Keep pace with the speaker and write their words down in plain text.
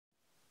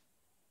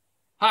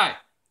Hi,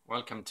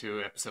 welcome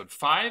to episode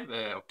 5,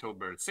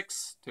 October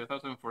 6,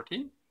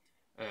 2014,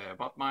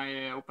 about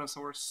my open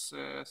source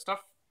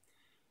stuff.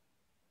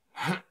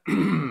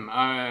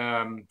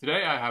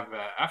 Today I have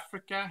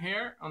Africa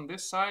here on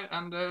this side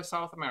and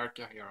South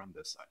America here on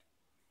this side.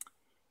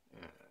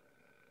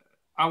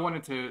 I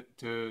wanted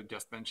to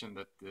just mention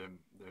that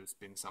there's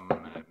been some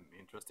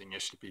interesting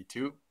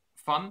HTTP2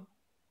 fun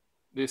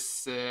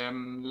this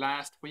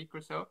last week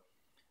or so.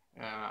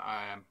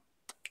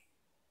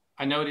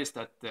 I noticed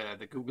that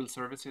the Google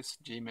services,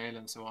 Gmail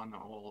and so on,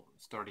 all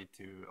started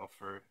to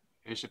offer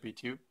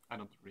HTTP2. I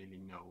don't really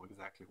know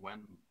exactly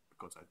when,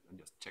 because I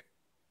just checked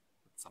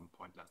at some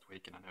point last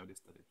week and I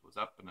noticed that it was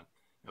up, and I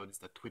noticed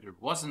that Twitter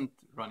wasn't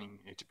running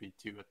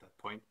HTTP2 at that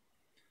point.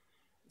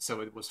 So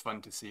it was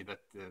fun to see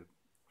that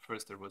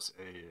first there was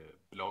a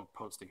blog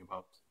posting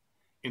about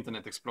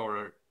Internet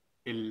Explorer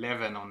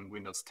 11 on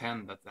Windows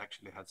 10 that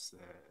actually has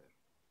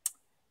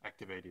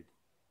activated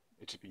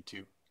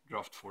HTTP2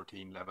 draft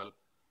 14 level.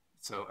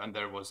 So, and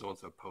there was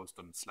also a post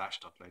on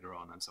Slashdot later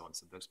on and so on.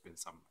 So there's been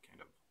some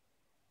kind of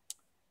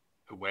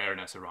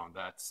awareness around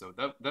that. So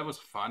that was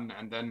fun.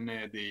 And then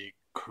the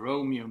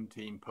Chromium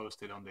team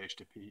posted on the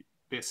HTTP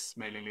BIS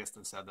mailing list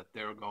and said that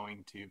they're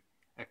going to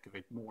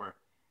activate more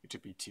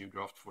HTTP2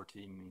 draft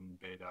 14 in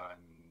beta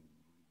and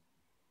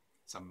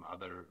some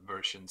other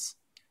versions.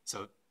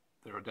 So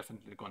there are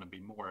definitely going to be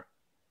more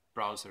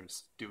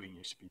browsers doing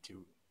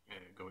HTTP2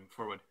 going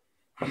forward.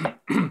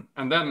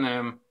 And then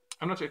I'm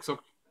not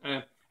exactly.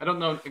 I don't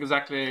know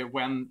exactly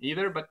when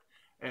either, but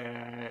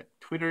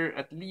Twitter,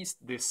 at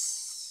least this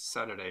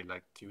Saturday,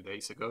 like 2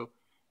 days ago,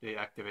 they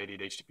activated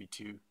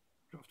HTTP2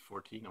 draft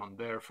 14 on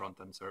their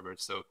front-end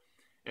servers. So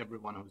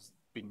everyone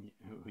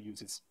who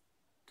uses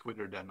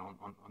Twitter then on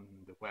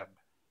the web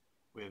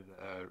with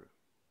a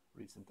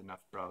recent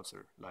enough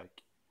browser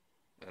like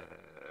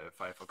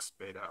Firefox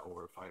beta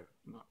or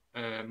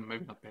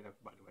maybe not beta,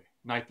 by the way,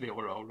 Nightly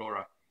or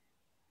Aurora,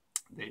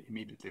 they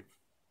immediately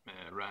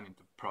ran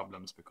into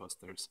problems because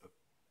there's a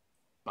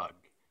bug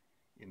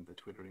in the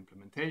Twitter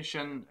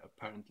implementation.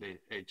 Apparently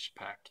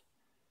HPAC,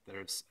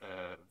 there's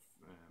a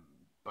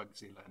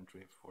Bugzilla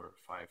entry for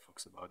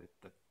Firefox about it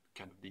that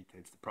kind of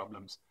details the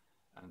problems,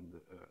 and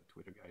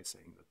Twitter guy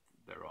saying that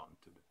they're on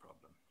to the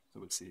problem.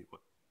 So we'll see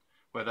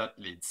where that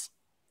leads.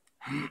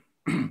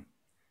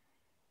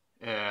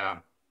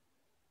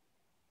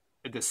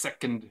 The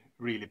second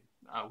really,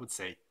 I would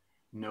say,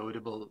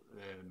 notable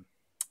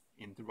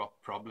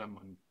interrupt problem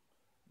when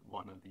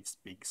one of these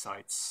big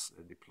sites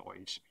deploy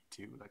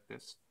HTTP2 like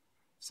this.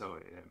 So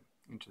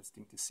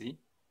interesting to see.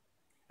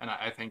 And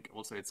I think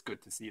also it's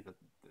good to see that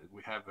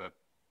we have a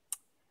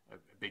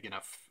big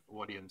enough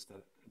audience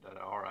that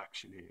are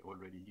actually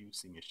already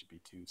using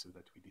HTTP2 so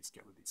that we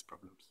discover these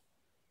problems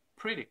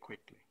pretty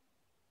quickly.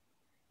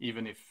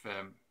 Even if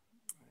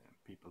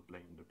people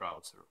blame the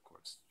browser, of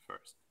course,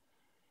 first.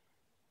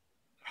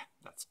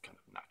 That's kind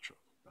of natural.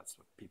 That's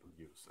what people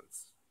use, so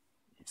it's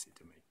easy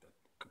to make that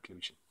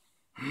conclusion.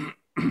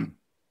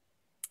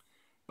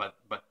 but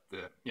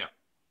yeah,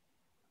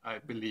 I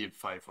believe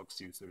Firefox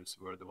users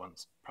were the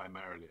ones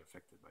primarily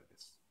affected by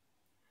this.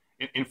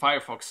 In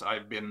Firefox,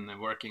 I've been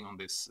working on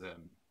this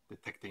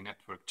detecting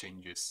network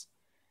changes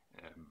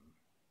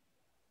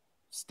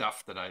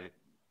stuff that I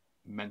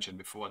mentioned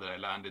before, that I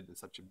landed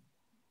after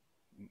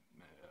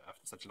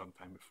such a long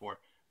time before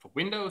for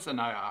Windows,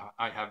 and I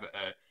have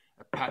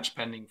a patch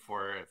pending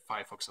for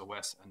Firefox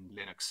OS and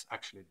Linux.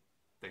 Actually,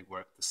 they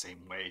work the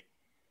same way.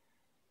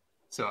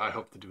 So I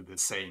hope to do the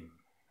same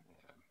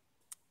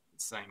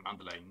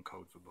underlying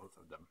code for both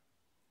of them.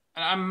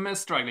 And I'm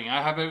struggling.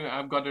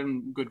 I've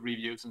gotten good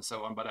reviews and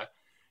so on, but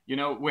you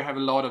know, we have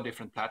a lot of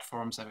different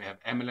platforms and we have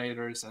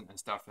emulators and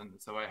stuff, and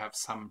so I have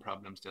some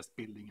problems just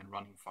building and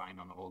running fine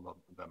on all of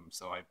them.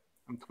 So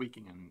I'm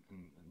tweaking and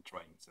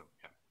trying. So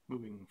yeah,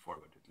 moving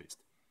forward at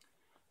least.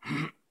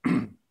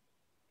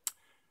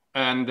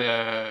 And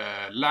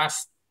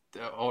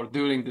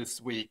during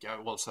this week, I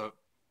also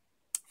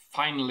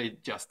finally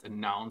just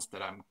announced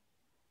that I'm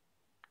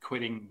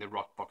quitting the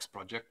Rockbox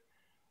project.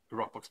 The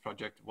Rockbox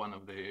project, one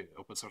of the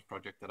open source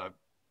projects that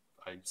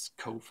I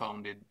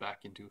co-founded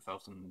back in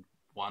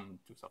 2001,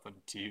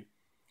 2002,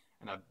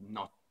 and I've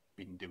not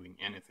been doing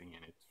anything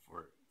in it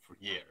for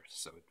years.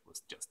 So it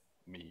was just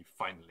me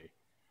finally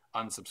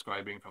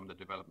unsubscribing from the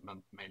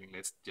development mailing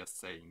list, just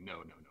saying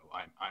no,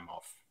 I'm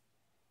off.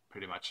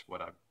 Pretty much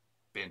what I've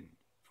been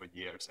for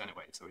years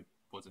anyway. So it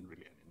wasn't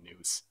really any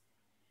news,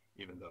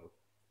 even though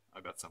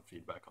I got some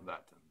feedback on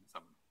that and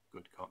some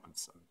good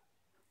comments. And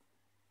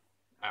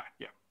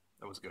yeah,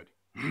 that was good.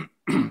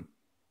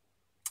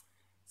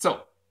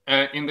 So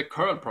in the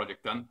curl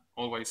project then,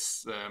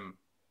 always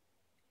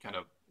kind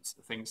of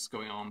things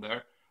going on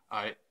there.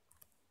 I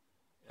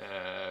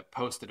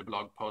posted a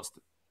blog post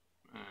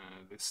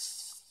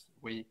this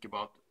week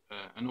about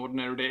an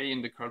ordinary day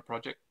in the curl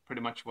project,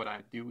 pretty much what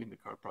I do in the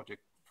curl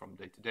project from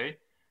day to day,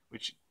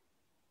 which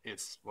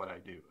is what I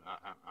do.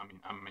 I mean,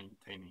 I'm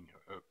maintaining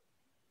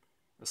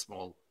a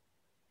small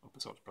open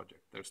source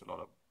project. There's a lot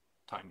of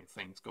tiny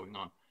things going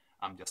on.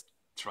 I'm just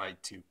trying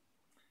to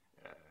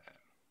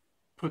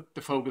put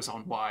the focus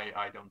on why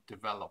I don't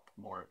develop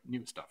more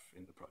new stuff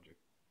in the project,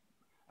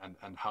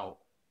 and how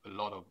a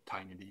lot of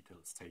tiny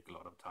details take a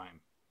lot of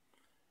time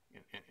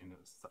in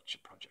such a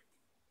project.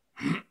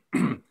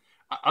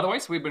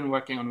 Otherwise, we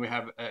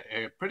have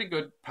a pretty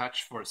good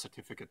patch for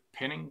certificate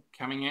pinning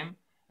coming in,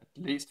 at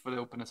least for the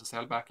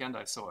OpenSSL backend.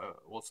 I saw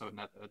also an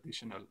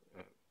additional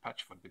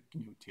patch for the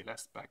GNU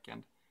TLS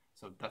backend.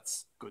 So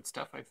that's good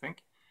stuff, I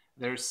think.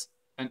 There's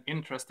an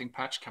interesting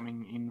patch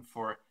coming in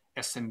for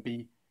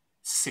SMB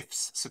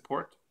CIFS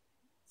support.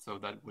 So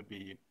that would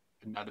be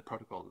another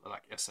protocol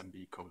like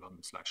SMB://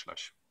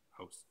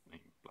 host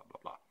name, blah, blah,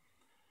 blah,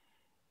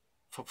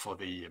 for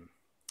the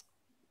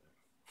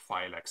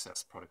file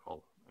access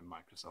protocol, a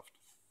Microsoft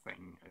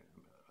thing,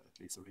 at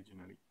least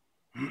originally.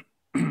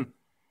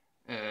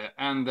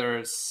 And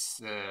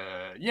there's,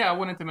 I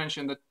wanted to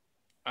mention that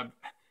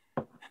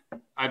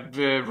I've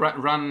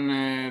run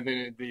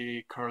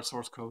the curl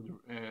source code,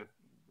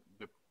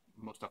 the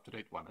most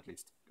up-to-date one, at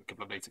least a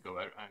couple of days ago.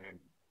 I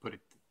put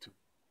it to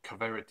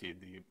Coverity,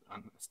 the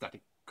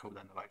static code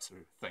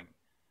analyzer thing,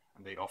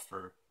 and they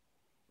offer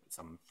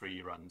some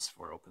free runs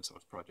for open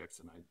source projects,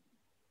 and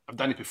I've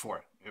done it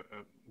before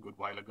a good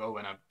while ago,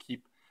 and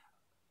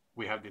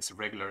we have these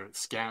regular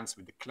scans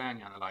with the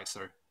Clang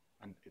analyzer,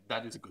 and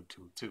that is a good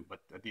tool too, but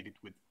I did it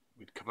with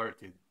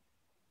Coverity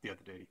the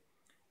other day,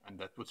 and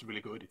that was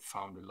really good. It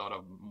found a lot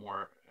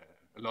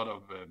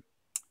of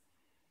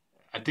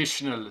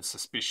additional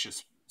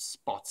suspicious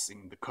spots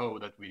in the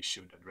code that we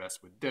should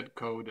address with dead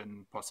code,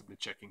 and possibly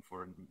checking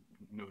for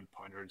null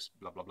pointers,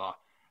 blah, blah, blah,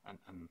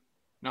 and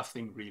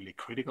nothing really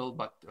critical,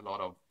 but a lot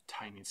of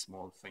tiny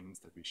small things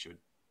that we should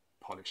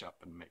polish up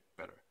and make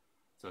better.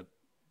 So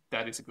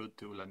that is a good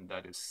tool, and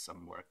that is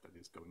some work that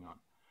is going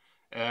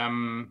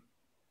on.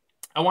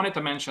 I wanted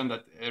to mention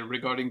that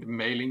regarding the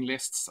mailing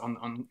lists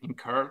in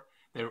curl,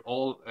 they're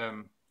all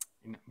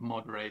in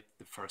moderate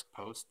the first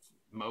post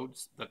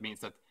modes. That means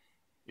that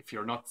if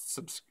you're not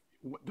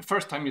the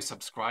first time you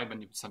subscribe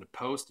and you send a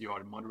post, you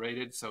are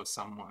moderated, so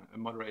a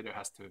moderator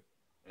has to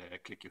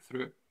click you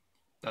through.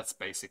 That's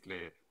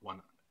basically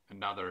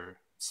another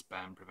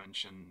spam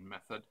prevention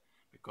method,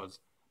 because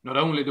not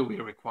only do we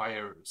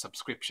require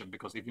subscription,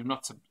 because if you're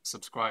not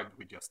subscribed,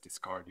 we just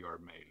discard your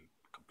mail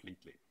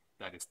completely.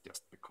 That is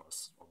just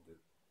because of the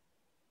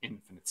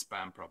infinite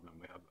spam problem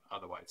we have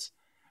otherwise.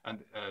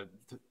 And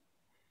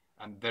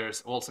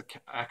there's also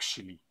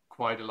actually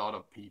quite a lot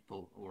of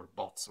people or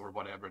bots or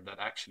whatever that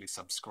actually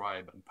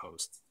subscribe and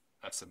post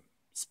as a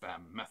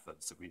spam method.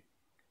 So we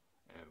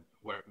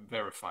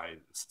verify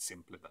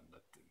simply then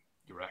that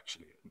you're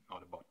actually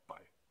not a bot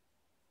by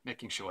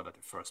making sure that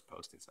the first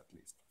post is at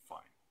least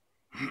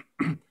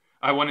fine.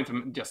 I wanted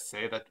to just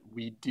say that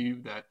we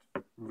do that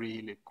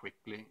really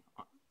quickly,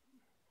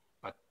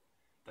 but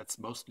that's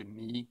mostly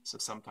me. So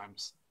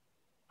sometimes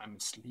I'm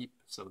asleep,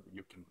 so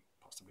you can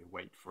possibly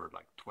wait for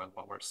like 12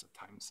 hours at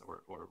times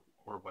or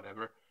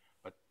whatever,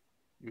 but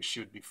you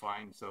should be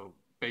fine. So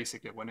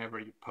basically, whenever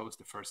you post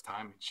the first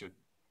time, it should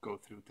go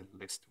through the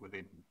list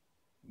within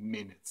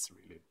minutes,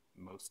 really,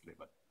 mostly,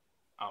 but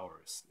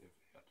hours if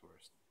at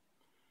worst.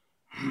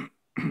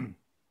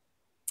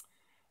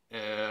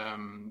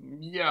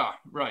 Yeah,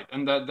 right.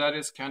 And that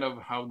is kind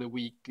of how the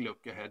week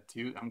look ahead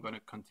to. I'm going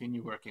to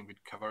continue working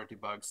with Coverity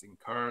bugs in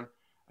curl.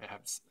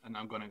 And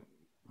I'm going to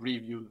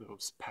review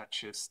those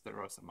patches.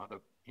 There are some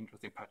other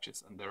interesting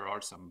patches, and there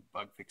are some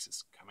bug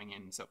fixes coming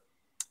in. So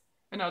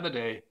another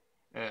day,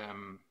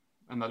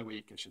 another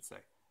week, I should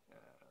say.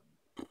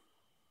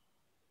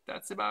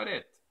 That's about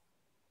it.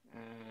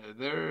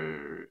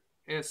 There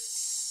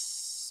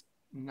is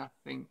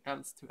nothing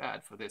else to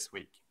add for this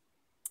week,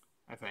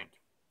 I think.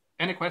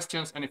 Any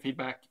questions, any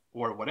feedback,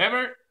 or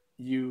whatever,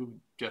 you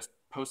just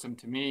post them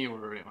to me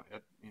or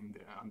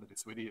under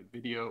this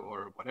video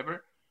or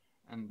whatever.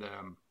 And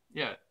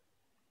yeah,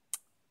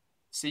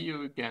 see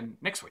you again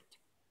next week.